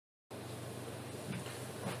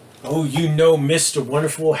Oh, you know Mr.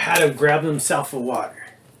 Wonderful had to grab himself a water.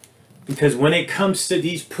 Because when it comes to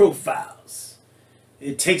these profiles,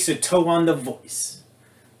 it takes a toll on the voice.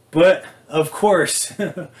 But, of course,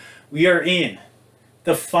 we are in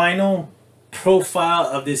the final profile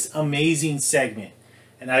of this amazing segment.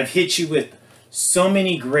 And I've hit you with so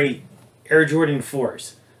many great Air Jordan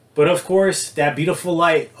 4s. But, of course, that beautiful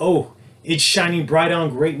light, oh, it's shining bright on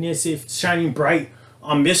greatness. It's shining bright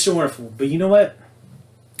on Mr. Wonderful. But you know what?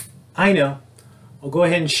 I know. I'll go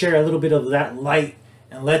ahead and share a little bit of that light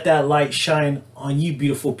and let that light shine on you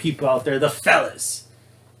beautiful people out there, the fellas.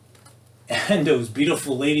 And those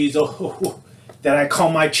beautiful ladies, oh, that I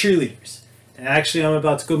call my cheerleaders. And actually, I'm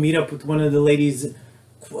about to go meet up with one of the ladies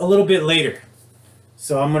a little bit later.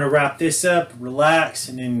 So I'm going to wrap this up, relax,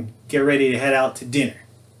 and then get ready to head out to dinner.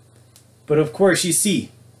 But of course, you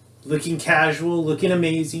see, looking casual, looking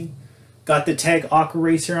amazing. Got the Tag Aqua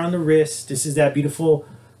Racer on the wrist. This is that beautiful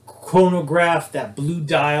chronograph, that blue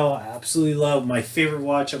dial. I absolutely love, my favorite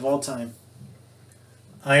watch of all time.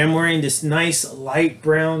 I am wearing this nice light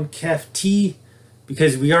brown Kef tee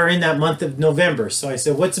because we are in that month of November. So I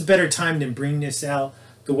said, what's a better time than bring this out?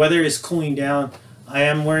 The weather is cooling down. I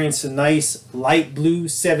am wearing some nice light blue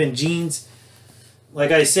 7 jeans.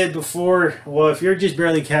 Like I said before, well, if you're just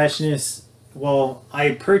barely catching this, well,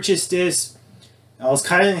 I purchased this. I was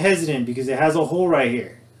kind of hesitant because it has a hole right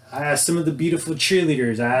here. I asked some of the beautiful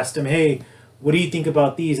cheerleaders, I asked them, hey, what do you think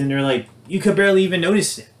about these? And they're like, you could barely even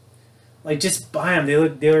notice it. Like, just buy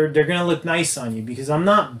them. They're gonna look nice on you, because I'm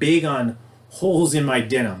not big on holes in my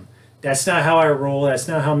denim. That's not how I roll. That's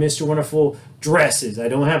not how Mr. Wonderful dresses. I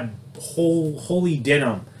don't have holy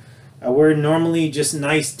denim. I wear normally just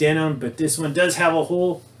nice denim, but this one does have a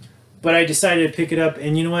hole. But I decided to pick it up,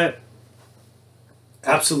 and you know what?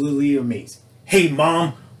 Absolutely amazing. Hey,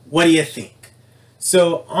 Mom, what do you think?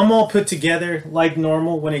 So I'm all put together like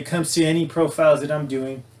normal when it comes to any profiles that I'm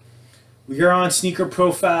doing. We are on Sneaker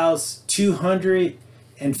Profiles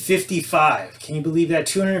 255. Can you believe that?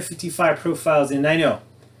 255 profiles. And I know,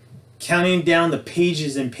 counting down the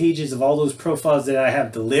pages and pages of all those profiles that I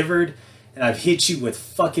have delivered, and I've hit you with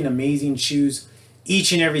fucking amazing shoes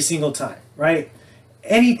each and every single time, right?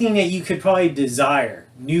 Anything that you could probably desire.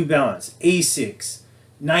 New Balance, Asics,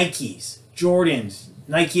 Nikes, Jordans,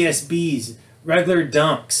 Nike SBs, regular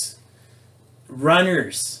Dunks,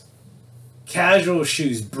 runners, casual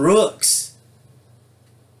shoes, Brooks.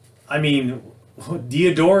 I mean,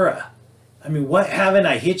 Diodora. I mean, what haven't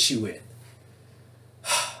I hit you with?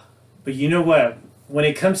 But you know what? When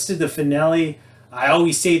it comes to the finale, I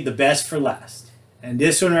always save the best for last. And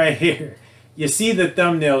this one right here, you see the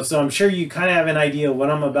thumbnail, so I'm sure you kind of have an idea of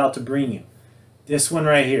what I'm about to bring you. This one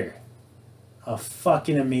right here. A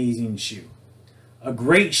fucking amazing shoe. A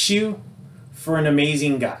great shoe for an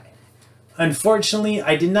amazing guy. Unfortunately,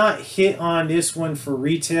 I did not hit on this one for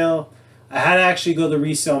retail. I had to actually go to the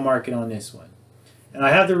resale market on this one. And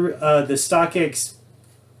I have the StockX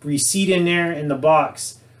receipt in there in the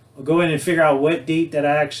box. I'll go in and figure out what date that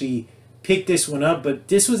I actually picked this one up. But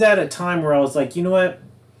this was at a time where I was like, you know what?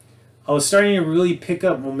 I was starting to really pick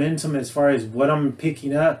up momentum as far as what I'm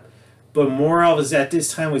picking up. But more I was at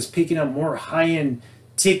this time was picking up more high-end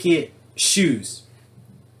ticket shoes.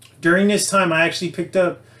 During this time, I actually picked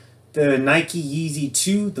up the Nike Yeezy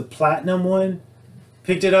 2, the platinum one.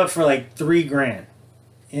 Picked it up for like $3 grand.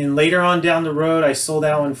 And later on down the road, I sold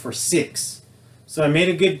that one for $6. So I made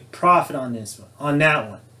a good profit on this one, on that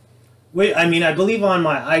one. Wait, I mean, I believe on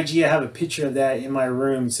my IG, I have a picture of that in my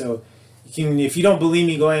room. So you can, if you don't believe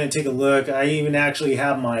me, go ahead and take a look. I even actually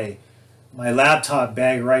have my laptop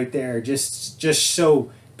bag right there, just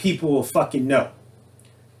so people will fucking know.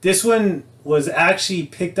 This one was actually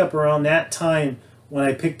picked up around that time when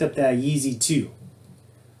I picked up that Yeezy 2.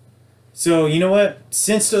 So, you know what?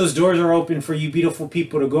 Since those doors are open for you beautiful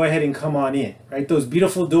people to go ahead and come on in, right? Those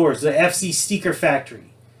beautiful doors, the FC Sneaker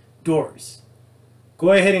Factory doors.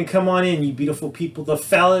 Go ahead and come on in, you beautiful people, the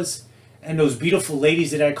fellas, and those beautiful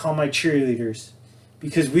ladies that I call my cheerleaders.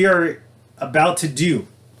 Because we are about to do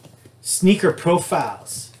Sneaker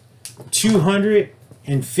Profiles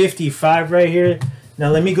 255 right here. Now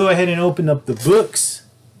let me go ahead and open up the books,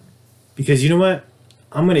 because you know what?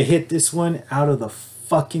 I'm going to hit this one out of the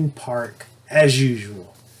fucking park as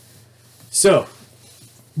usual. So,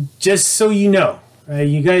 just so you know, right,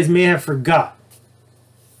 you guys may have forgot,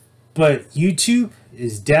 but YouTube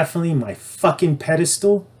is definitely my fucking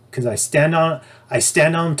pedestal, because I stand on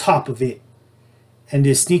top of it. And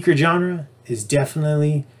this sneaker genre is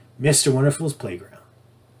definitely Mr. Wonderful's playground.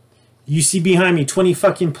 You see behind me 20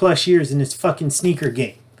 fucking plus years in this fucking sneaker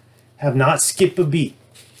game. Have not skipped a beat.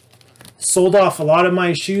 Sold off a lot of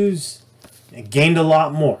my shoes and gained a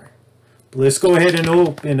lot more. But let's go ahead and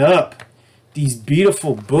open up this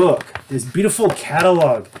beautiful book, this beautiful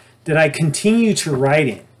catalog that I continue to write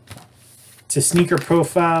in. To Sneaker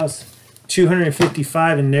Profiles,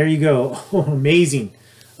 255, and there you go. Oh, amazing.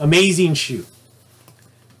 Amazing shoe.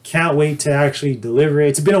 Can't wait to actually deliver it.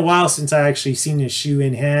 It's been a while since I actually seen this shoe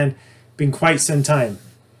in hand. Been quite some time.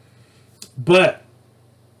 But,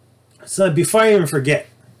 so before I even forget,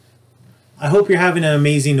 I hope you're having an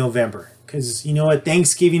amazing November. Because, you know what,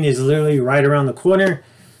 Thanksgiving is literally right around the corner.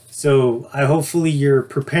 So, hopefully you're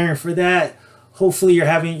preparing for that. Hopefully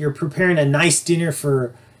you're preparing a nice dinner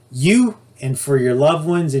for you and for your loved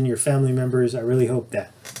ones and your family members. I really hope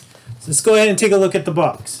that. So let's go ahead and take a look at the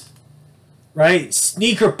box. Right?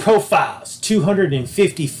 Sneaker Profiles,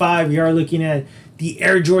 255. We are looking at the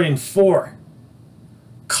Air Jordan 4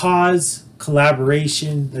 Kaws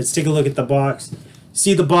collaboration. Let's take a look at the box.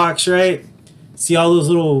 See the box, right? See all those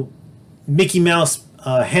little Mickey Mouse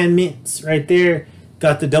hand mints right there.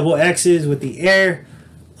 Got the double X's with the Air.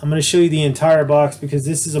 I'm going to show you the entire box because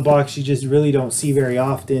this is a box you just really don't see very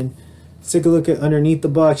often. Let's take a look at underneath the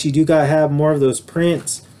box. You do got to have more of those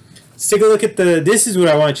prints. Let's take a look at this is what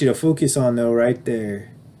I want you to focus on though, right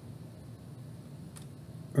there.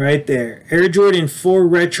 Right there. Air Jordan 4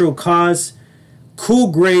 Retro Kaws,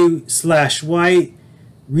 cool gray / white.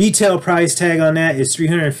 Retail price tag on that is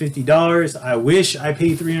 $350. I wish I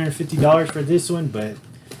paid $350 for this one, but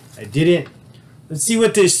I didn't. Let's see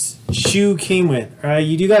what this shoe came with. All right,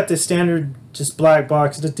 you do got the standard just black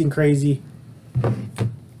box, nothing crazy.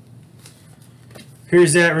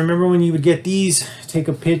 Here's that. Remember when you would get these? Take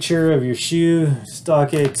a picture of your shoe,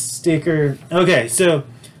 StockX sticker. Okay, so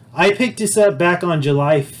I picked this up back on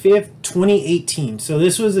July 5th, 2018. So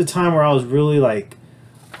this was a time where I was really like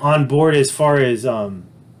on board as far as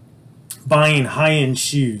buying high-end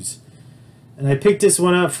shoes. And I picked this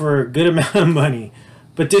one up for a good amount of money.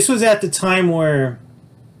 But this was at the time where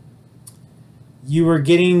you were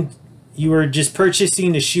just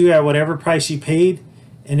purchasing the shoe at whatever price you paid,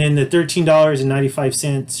 and then the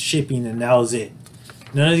 $13.95 shipping, and that was it.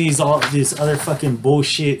 None of this other fucking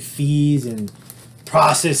bullshit fees and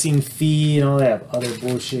processing fee and all that other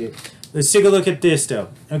bullshit. Let's take a look at this though.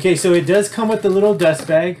 Okay, so it does come with a little dust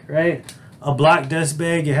bag, right? A black dust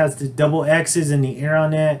bag. It has the double X's and the Air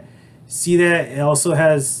on that. See that? It also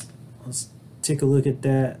has, let's take a look at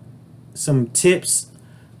that, some tips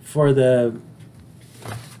for the,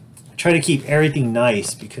 I try to keep everything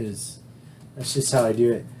nice because that's just how I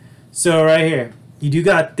do it. So right here, you do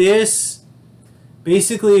got this.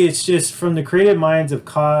 Basically, it's just from the creative minds of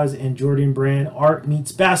Kaws and Jordan Brand, art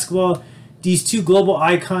meets basketball. These two global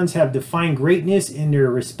icons have defined greatness in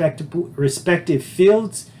their respective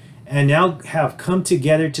fields and now have come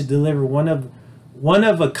together to deliver one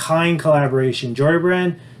of a kind collaboration. Jordan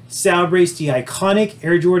Brand celebrates the iconic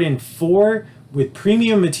Air Jordan 4 with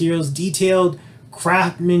premium materials, detailed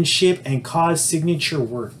craftsmanship, and Kaws signature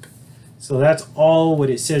work. So that's all what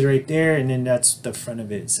it says right there, and then that's the front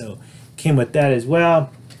of it. So came with that as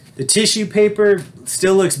well. The tissue paper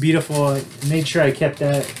still looks beautiful. I made sure I kept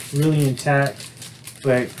that really intact,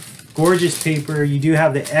 but gorgeous paper. You do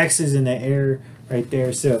have the X's in the Air right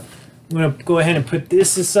there. So I'm gonna go ahead and put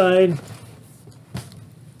this aside.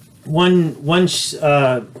 One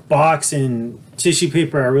box and tissue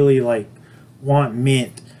paper I really want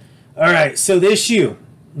mint. All right, so this shoe.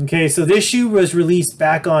 Okay, so this shoe was released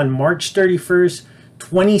back on March 31st,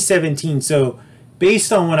 2017. So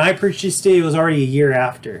based on when I purchased it, it was already a year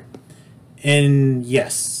after. And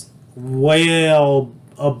yes, well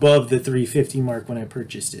above the $350 mark when I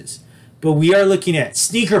purchased this. But we are looking at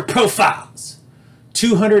Sneaker Profiles,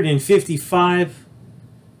 255.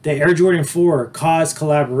 The Air Jordan 4 Kaws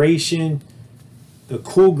collaboration. The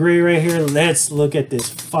cool gray right here. Let's look at this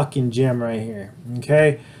fucking gem right here.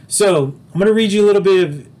 Okay, so I'm going to read you a little bit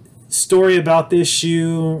of story about this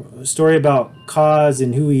shoe, story about Kaws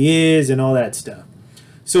and who he is and all that stuff.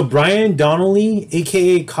 So Brian Donnelly,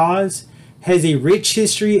 aka Kaws, has a rich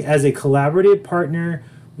history as a collaborative partner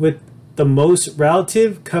with the most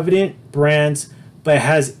relative coveted brands, but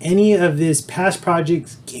has any of his past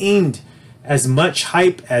projects gained as much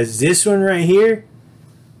hype as this one right here?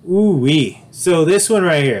 Ooh-wee. So this one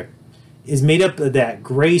right here is made up of that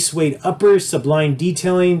gray suede upper, sublime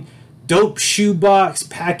detailing, dope shoebox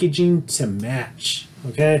packaging to match.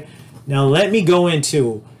 Okay, now let me go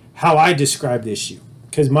into how I describe this shoe,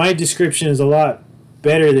 because my description is a lot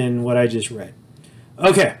better than what I just read.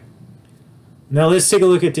 Okay, now let's take a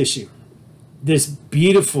look at this shoe. This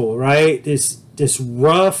beautiful, right? This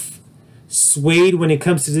rough suede when it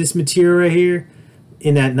comes to this material right here,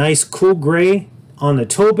 in that nice cool gray on the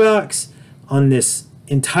toe box, on this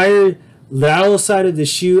entire Lateral side of the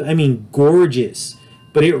shoe, I mean, gorgeous.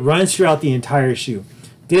 But it runs throughout the entire shoe.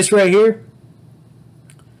 This right here,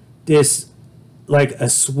 this like a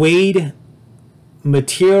suede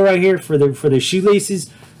material right here for the shoelaces.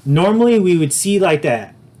 Normally we would see like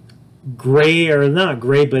that gray, or not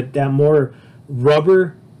gray, but that more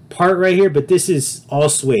rubber part right here, but this is all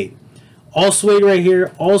suede. All suede right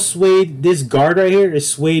here, all suede. This guard right here is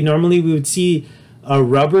suede. Normally we would see a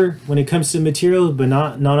rubber when it comes to materials, but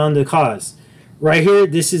not on the Kaws. Right here,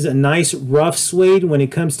 this is a nice rough suede when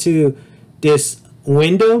it comes to this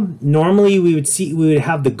window. Normally we would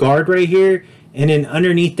have the guard right here, and then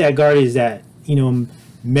underneath that guard is that, you know,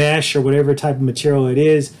 mesh or whatever type of material it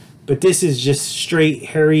is. But this is just straight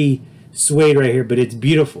hairy suede right here, but it's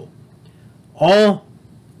beautiful. All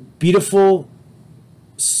beautiful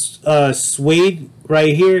suede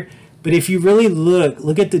right here. But if you really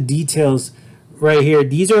look at the details right here,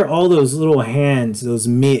 these are all those little hands, those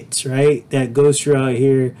mitts, right, that goes throughout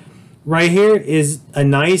here. Right here is a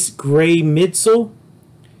nice gray midsole.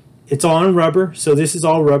 It's all on rubber, so this is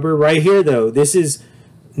all rubber. Right here though, this is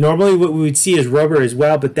normally what we would see as rubber as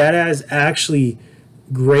well, but that has actually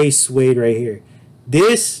gray suede right here.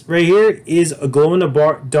 This right here is a glow in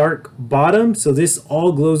the dark bottom, so this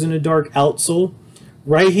all glows in the dark outsole.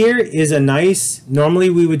 Right here is a nice, normally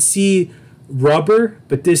we would see rubber,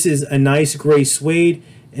 but this is a nice gray suede.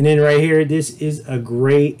 And then right here, this is a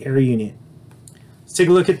gray air unit. Let's take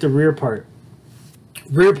a look at the rear part.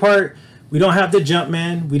 Rear part, we don't have the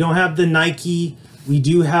Jumpman, we don't have the Nike, we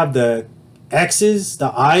do have the X's,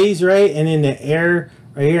 the I's, right? And then the air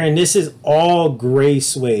right here, and this is all gray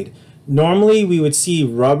suede. Normally we would see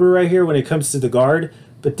rubber right here when it comes to the guard,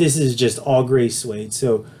 but this is just all gray suede.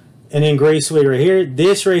 So, and then gray suede right here.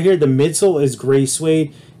 This right here, the midsole is gray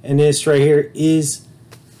suede, and this right here is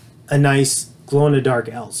a nice glow-in-the-dark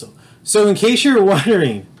outsole. So in case you're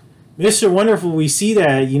wondering, Mr. Wonderful, we see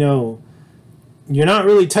that, you know, you're not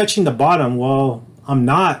really touching the bottom. Well, I'm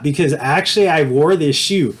not, because actually I wore this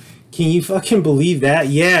shoe. Can you fucking believe that?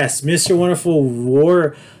 Yes, Mr. Wonderful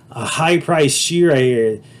wore a high-priced shoe right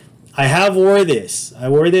here. I have wore this. I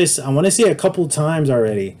wore this, I want to say a couple times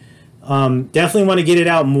already. Definitely want to get it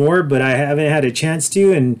out more, but I haven't had a chance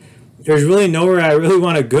to, and there's really nowhere I really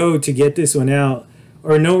want to go to get this one out,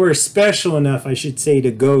 or nowhere special enough, I should say, to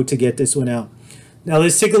go to get this one out. Now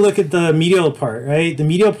let's take a look at the medial part, right? The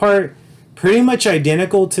medial part, pretty much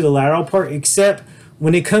identical to the lateral part, except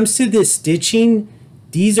when it comes to this stitching,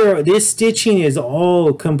 this stitching is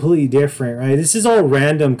all completely different, right? This is all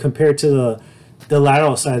random compared to the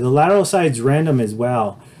lateral side. The lateral side's random as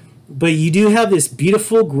well. But you do have this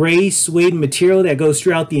beautiful gray suede material that goes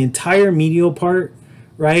throughout the entire medial part,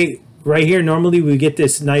 right? Right here, normally we get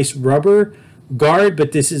this nice rubber guard,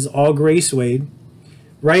 but this is all gray suede.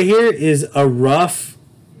 Right here is a rough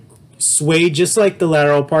suede, just like the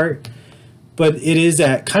lateral part, but it is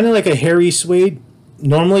that kind of like a hairy suede.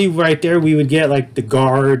 Normally right there we would get like the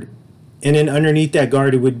guard, and then underneath that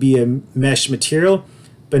guard it would be a mesh material,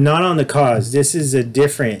 but not on the Kaws. This is a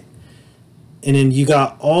different. And then you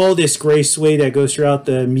got all this gray suede that goes throughout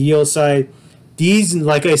the medial side. These,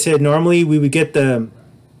 like I said, normally we would get the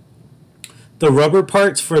rubber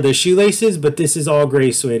parts for the shoelaces, but this is all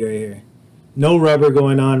gray suede right here. No rubber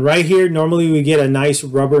going on. Right here, normally we get a nice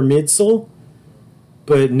rubber midsole,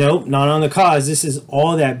 but nope, not on the Kaws. This is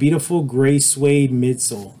all that beautiful gray suede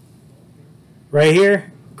midsole. Right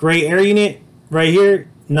here, gray air unit. Right here,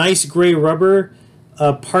 nice gray rubber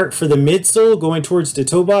part for the midsole going towards the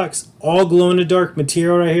toe box. All glow-in-the-dark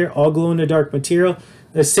material right here. All glow-in-the-dark material.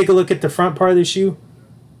 Let's take a look at the front part of the shoe.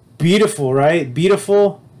 Beautiful, right?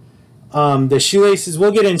 Beautiful. The shoelaces,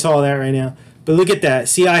 we'll get into all that right now. But look at that.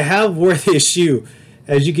 See, I have wore this shoe.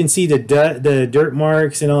 As you can see, the dirt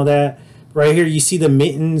marks and all that. Right here, you see the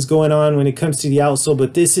mittens going on when it comes to the outsole,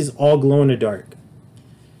 but this is all glow-in-the-dark.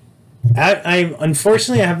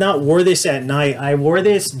 Unfortunately, I have not wore this at night. I wore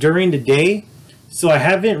this during the day, so I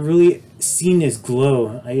haven't really seen this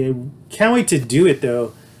glow. I can't wait to do it,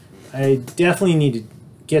 though. I definitely need to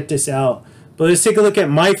get this out. But let's take a look at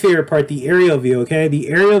my favorite part, the aerial view, okay? The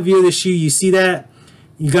aerial view of the shoe, you see that?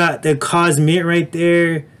 You got the Kaws mitt right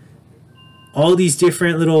there. All these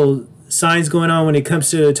different little signs going on when it comes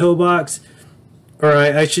to the toe box. Or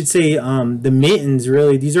I should say the mittens,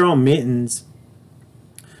 really. These are all mittens.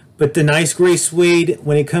 But the nice gray suede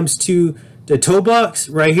when it comes to the toe box,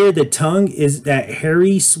 right here, the tongue is that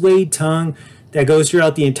hairy suede tongue that goes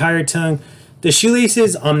throughout the entire tongue. The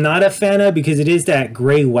shoelaces, I'm not a fan of because it is that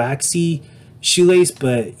gray waxy shoelace,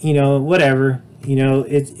 but, you know, whatever. You know,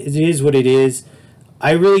 it is what it is.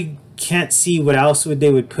 I really can't see what else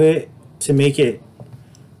they would put to make it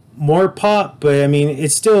more pop, but I mean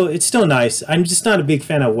it's still nice. I'm just not a big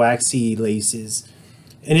fan of waxy laces.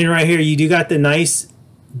 And then right here you do got the nice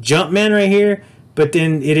Jumpman right here, but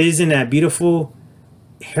then it is in that beautiful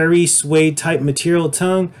hairy suede type material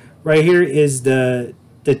tongue. Right here is the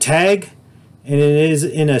tag, and it is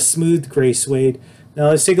in a smooth gray suede. Now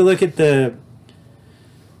let's take a look at the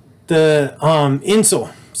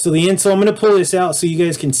insole. So the insole, I'm going to pull this out so you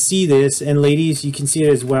guys can see this, and ladies, you can see it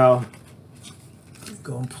as well.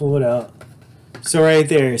 Go and pull it out. So right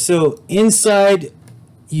there. So inside,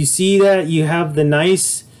 you see that you have the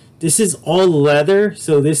nice, this is all leather.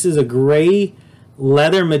 So this is a gray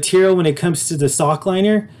leather material when it comes to the sock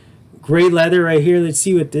liner. Gray leather right here. Let's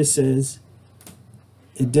see what this says.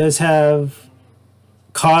 It does have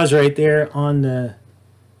Kaws right there on the,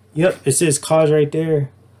 yep, it says Kaws right there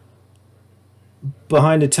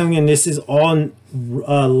behind the tongue, and this is all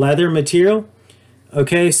leather material.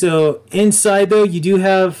 Okay, so inside though you do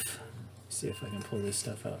have, let's see if I can pull this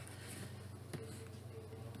stuff out.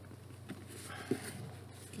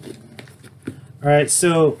 All right,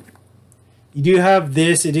 so you do have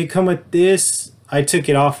this. It did come with this. I took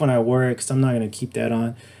it off when I wore it because I'm not going to keep that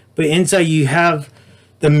on. But inside you have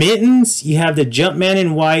the mittens, you have the Jumpman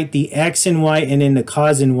in white, the X in white, and then the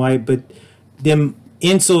Kaws in white. But the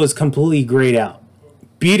insole is completely grayed out.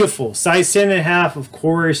 Beautiful. Size 10.5, of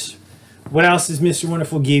course. What else does Mr.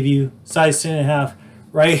 Wonderful give you? Size 10.5.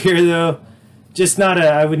 Right here, though. Just not a,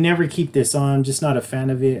 I would never keep this on. I'm just not a fan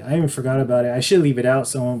of it. I even forgot about it. I should leave it out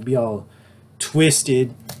so it won't be all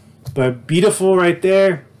twisted. But beautiful right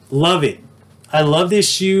there. Love it. I love this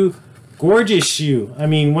shoe. Gorgeous shoe. I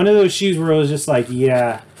mean, one of those shoes where it was just like,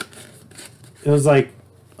 yeah, it was like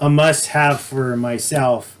a must-have for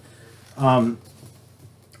myself.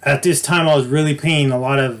 At this time, I was really paying a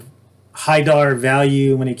lot of high-dollar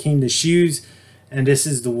value when it came to shoes, and this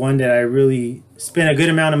is the one that I really spent a good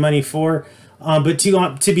amount of money for. But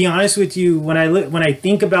to be honest with you, when I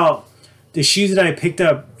think about the shoes that I picked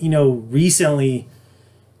up, you know, recently,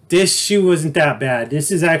 this shoe wasn't that bad.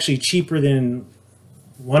 This is actually cheaper than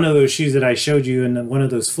one of those shoes that I showed you in one of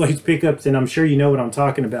those FLOYD pickups, and I'm sure you know what I'm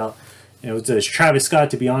talking about. You know, it's a Travis Scott,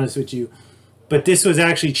 to be honest with you. But this was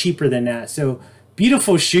actually cheaper than that. So,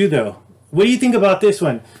 beautiful shoe, though. What do you think about this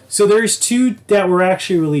one? So, there's two that were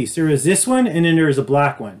actually released. There was this one, and then there was a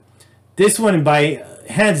black one. This one, by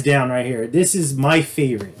hands down right here, this is my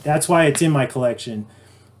favorite. That's why it's in my collection.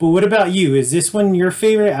 But what about you? Is this one your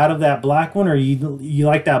favorite out of that black one, or you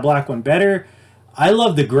like that black one better? I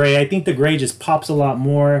love the gray. I think the gray just pops a lot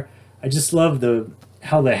more. I just love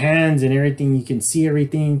how the hands and everything, you can see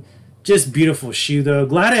everything. Just beautiful shoe though.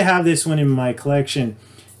 Glad I have this one in my collection.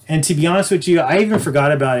 And to be honest with you, I even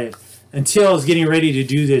forgot about it until I was getting ready to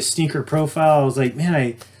do this sneaker profile. I was like,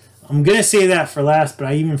 man, I'm going to say that for last, but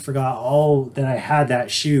I even forgot all that I had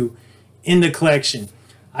that shoe in the collection.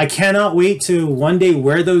 I cannot wait to one day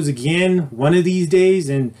wear those again one of these days.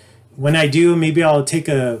 And when I do, maybe I'll take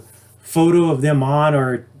a photo of them on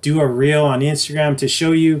or do a reel on Instagram to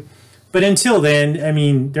show you. But until then, I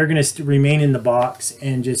mean, they're going to remain in the box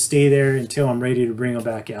and just stay there until I'm ready to bring them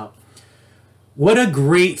back out. What a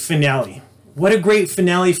great finale. What a great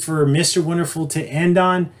finale for Mr. Wonderful to end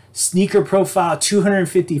on. Sneaker Profile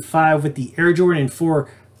 255 with the Air Jordan 4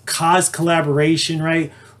 Kaws collaboration,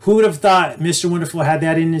 right? Who would have thought Mr. Wonderful had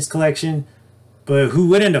that in his collection? But who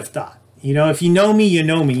wouldn't have thought? You know, if you know me, you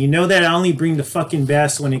know me. You know that I only bring the fucking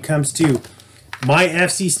best when it comes to my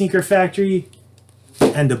FC Sneaker Factory.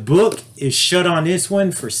 And the book is shut on this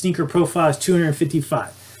one for Sneaker Profiles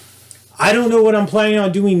 255. I don't know what I'm planning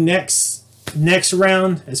on doing next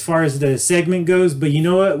round as far as the segment goes. But you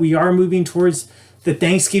know what? We are moving towards the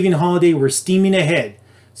Thanksgiving holiday. We're steaming ahead.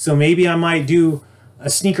 So maybe I might do a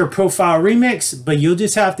Sneaker Profile remix, but you'll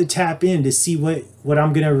just have to tap in to see what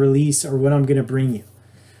I'm going to release or what I'm going to bring you.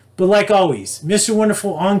 But like always, Mr.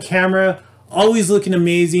 Wonderful on camera, always looking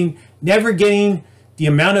amazing, never getting the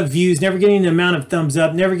amount of views, never getting the amount of thumbs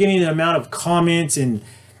up, never getting the amount of comments and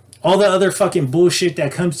all the other fucking bullshit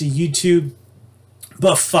that comes to YouTube.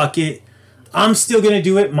 But fuck it. I'm still going to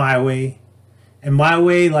do it my way. And my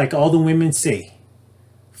way, like all the women say,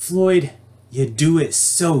 Floyd, you do it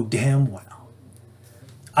so damn well.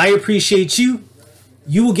 I appreciate you.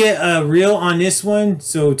 You will get a reel on this one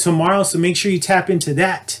tomorrow, so make sure you tap into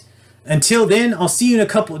that. Until then, I'll see you in a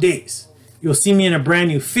couple of days. You'll see me in a brand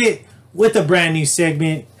new fit with a brand new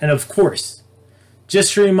segment. And of course,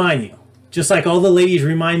 just to remind you, just like all the ladies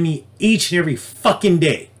remind me each and every fucking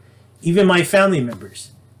day, even my family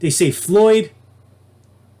members, they say, Floyd,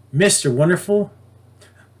 Mr. Wonderful,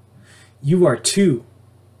 you are too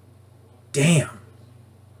damn